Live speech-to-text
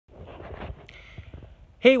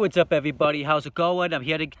Hey, what's up, everybody? How's it going? I'm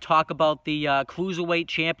here to talk about the Cruiserweight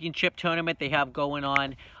Championship tournament they have going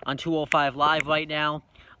on 205 Live right now.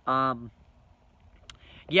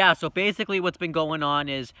 Yeah, so basically what's been going on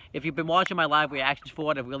is, if you've been watching my live reactions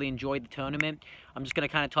for it, I've really enjoyed the tournament. I'm just going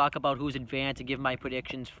to kind of talk about who's advanced and give my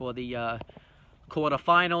predictions for the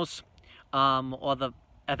quarterfinals.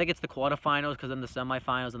 I think it's the quarterfinals, because then the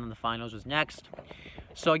semifinals and then the finals was next.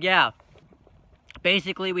 So, yeah.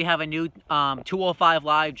 Basically, we have a new 205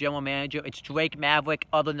 Live general manager. It's Drake Maverick,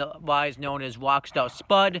 otherwise known as Rockstar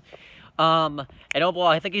Spud. And overall,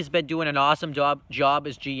 I think he's been doing an awesome job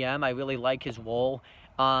as GM. I really like his role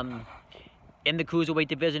in the Cruiserweight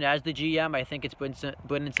division as the GM. I think it's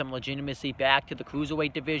bringing some legitimacy back to the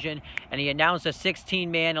Cruiserweight division. And he announced a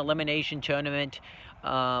 16-man elimination tournament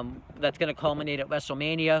that's going to culminate at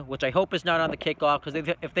WrestleMania, which I hope is not on the kickoff,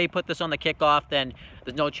 because if they put this on the kickoff, then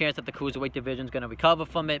there's no chance that the Cruiserweight division is going to recover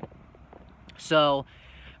from it. So,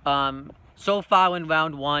 so far in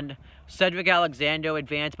round one, Cedric Alexander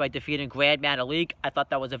advanced by defeating Grand Metalik. I thought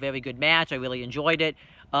that was a very good match. I really enjoyed it.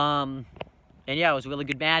 And yeah, it was a really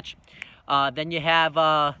good match. Then you have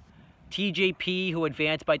TJP, who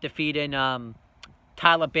advanced by defeating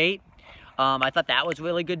Tyler Bate. I thought that was a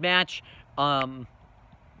really good match.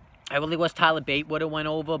 I really wish Tyler Bate would have went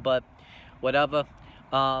over, but whatever.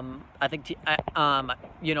 I think,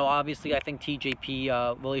 obviously I think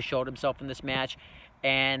TJP really showed himself in this match.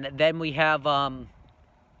 And then we have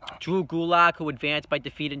Drew Gulak, who advanced by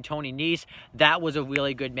defeating Tony Nese. That was a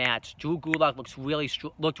really good match. Drew Gulak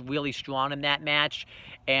looked really strong in that match.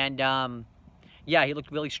 And, yeah, he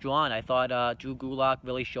looked really strong. I thought Drew Gulak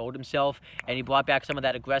really showed himself, and he brought back some of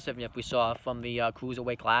that aggressiveness we saw from the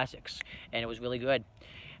Cruiserweight Classics, and it was really good.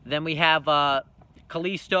 Then we have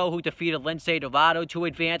Kalisto, who defeated Lince Dorado to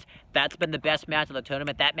advance. That's been the best match of the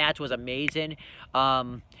tournament. That match was amazing.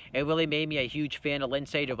 It really made me a huge fan of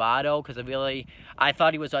Lince Dorado, because I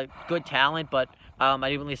thought he was a good talent, but I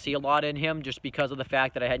didn't really see a lot in him just because of the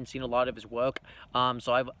fact that I hadn't seen a lot of his work.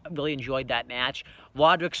 So I really enjoyed that match.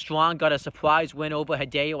 Roderick Strong got a surprise win over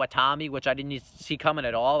Hideo Itami, which I didn't see coming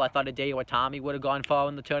at all. I thought Hideo Itami would have gone far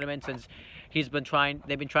in the tournament, since they've been trying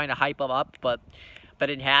to hype him up, but that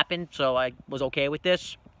didn't happen, so I was okay with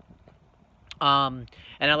this. And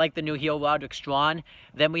I like the new heel Roderick Strong.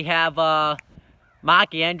 Then we have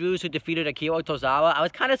Mark Andrews, who defeated Akira Tozawa. I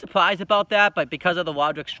was kind of surprised about that, but because of the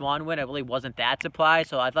Roderick Strong win, I really wasn't that surprised,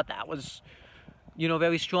 so I thought that was,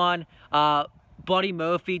 very strong. Buddy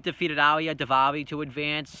Murphy defeated Ariya Daivari to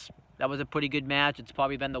advance. That was a pretty good match. It's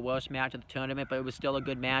probably been the worst match of the tournament, but it was still a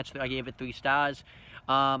good match. I gave it 3 stars.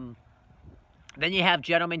 Then you have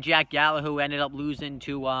Gentleman Jack Gallagher, who ended up losing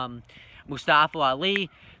to Mustafa Ali.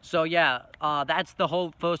 So, yeah, that's the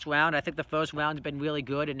whole first round. I think the first round's been really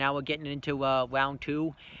good, and now we're getting into round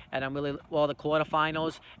 2, and the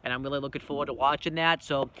quarterfinals, and I'm really looking forward to watching that.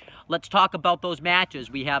 So, let's talk about those matches.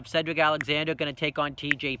 We have Cedric Alexander going to take on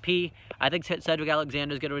TJP. I think Cedric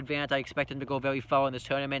Alexander is going to advance. I expect him to go very far in this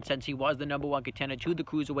tournament, since he was the #1 contender to the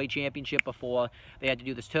Cruiserweight Championship before they had to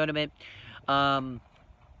do this tournament.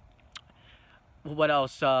 What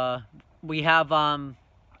else? We have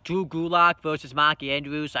Drew Gulak versus Mark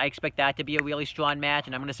Andrews. I expect that to be a really strong match,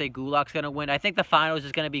 and I'm going to say Gulak's going to win. I think the finals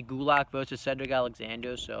is going to be Gulak versus Cedric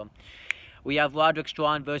Alexander. So we have Roderick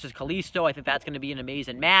Strong versus Kalisto. I think that's going to be an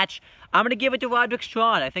amazing match. I'm going to give it to Roderick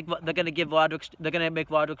Strong. I think they're going to make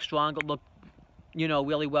Roderick Strong look,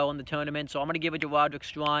 really well in the tournament. So I'm going to give it to Roderick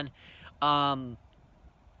Strong. And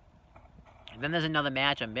then there's another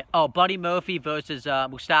match. Buddy Murphy versus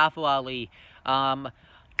Mustafa Ali.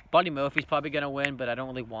 Buddy Murphy's probably going to win, but I don't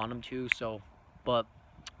really want him to, but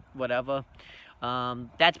whatever.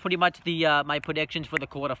 That's pretty much my predictions for the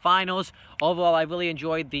quarterfinals. Overall, I really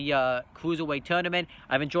enjoyed the Cruiserweight tournament.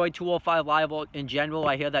 I've enjoyed 205 Live in general.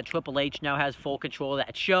 I hear that Triple H now has full control of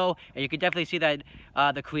that show, and you can definitely see that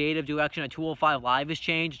the creative direction of 205 Live has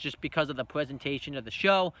changed just because of the presentation of the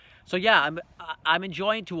show. So yeah, I'm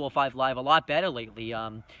enjoying 205 Live a lot better lately.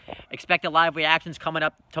 Expect the live reactions coming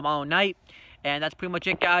up tomorrow night. And that's pretty much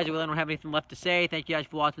it, guys. I really don't have anything left to say. Thank you guys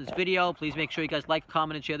for watching this video. Please make sure you guys like,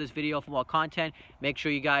 comment, and share this video for more content. Make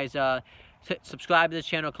sure you guys subscribe to this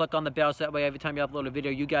channel. Click on the bell so that way every time you upload a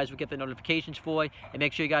video, you guys will get the notifications for it. And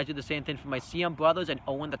make sure you guys do the same thing for my CM Brothers and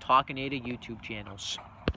Owen the Talkinator YouTube channels.